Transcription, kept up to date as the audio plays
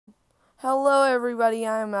Hello everybody,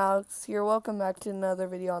 I'm Alex here. Welcome back to another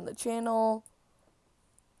video on the channel.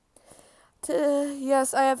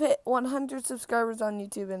 Yes, I have hit 100 subscribers on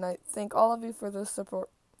YouTube and I thank all of you for the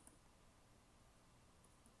support.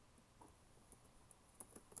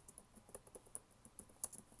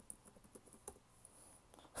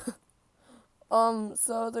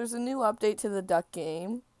 So there's a new update to the duck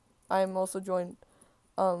game. I'm also joined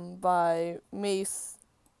by Mace,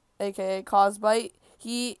 aka AlexByte.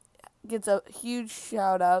 He gets a huge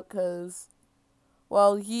shout out because,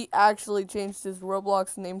 well, he actually changed his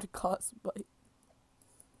Roblox name to AlexByte.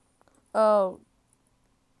 Oh.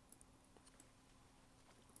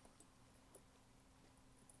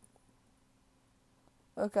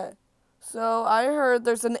 Okay. So I heard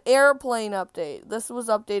there's an airplane update. This was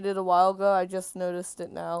updated a while ago. I just noticed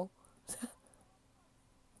it now.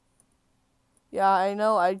 Yeah, I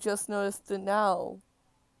know. I just noticed it now.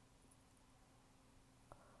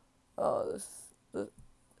 Oh,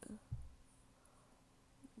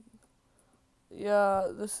 yeah,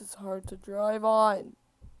 this is hard to drive on.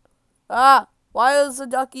 Ah, why is the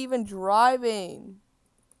duck even driving?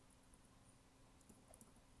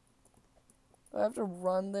 Do I have to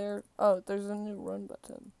run there? Oh, there's a new run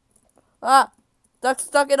button. Ah, duck's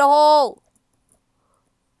stuck in a hole.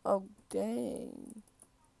 Oh, dang.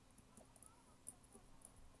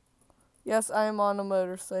 Yes, I am on a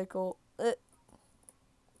motorcycle.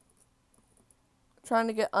 Trying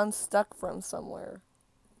to get unstuck from somewhere.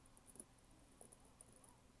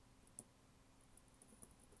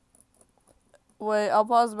 Wait, I'll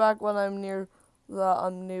pause back when I'm near the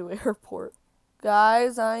new airport.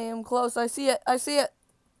 Guys, I am close. I see it. I see it.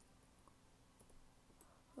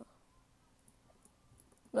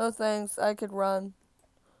 No thanks. I could run.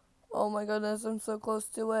 Oh my goodness, I'm so close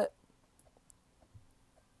to it.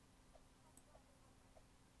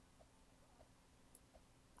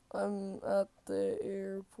 I'm at the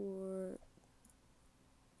airport.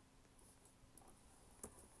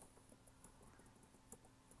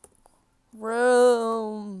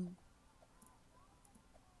 Room.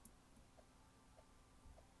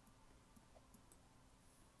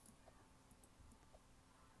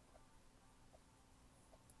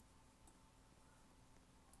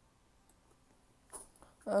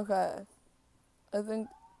 Okay. I think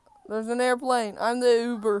there's an airplane. I'm the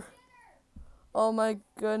Uber. Oh my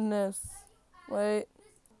goodness. Wait.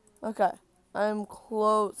 Okay. I'm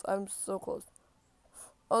close. I'm so close.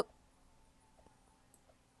 Oh.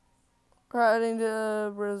 Heading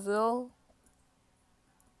to Brazil.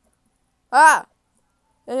 Ah!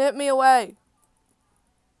 It hit me away.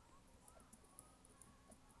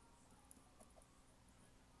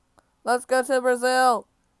 Let's go to Brazil.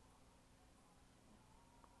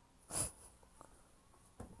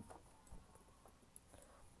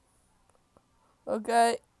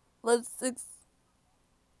 Okay.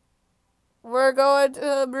 We're going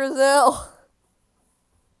to Brazil.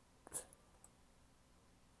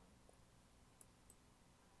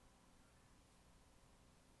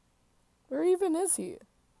 Where even is he?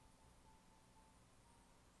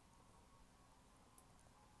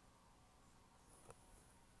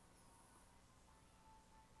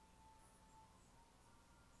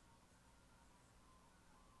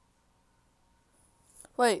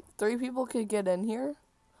 Wait, 3 people could get in here?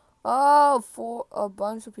 Oh, a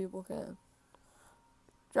bunch of people can.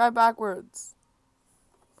 Drive backwards.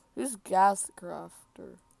 Who's Gas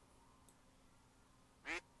Crafter?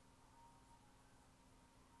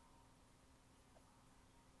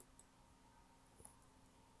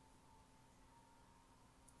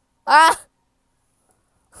 Ah!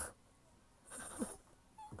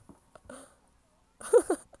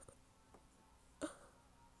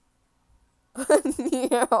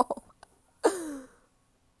 No.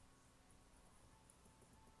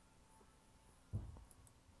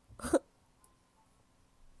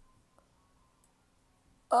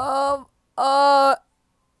 Um, uh,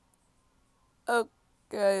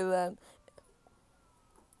 okay then.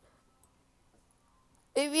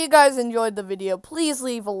 If you guys enjoyed the video, please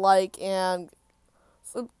leave a like and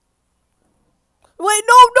wait,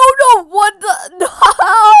 no, what the,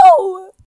 no!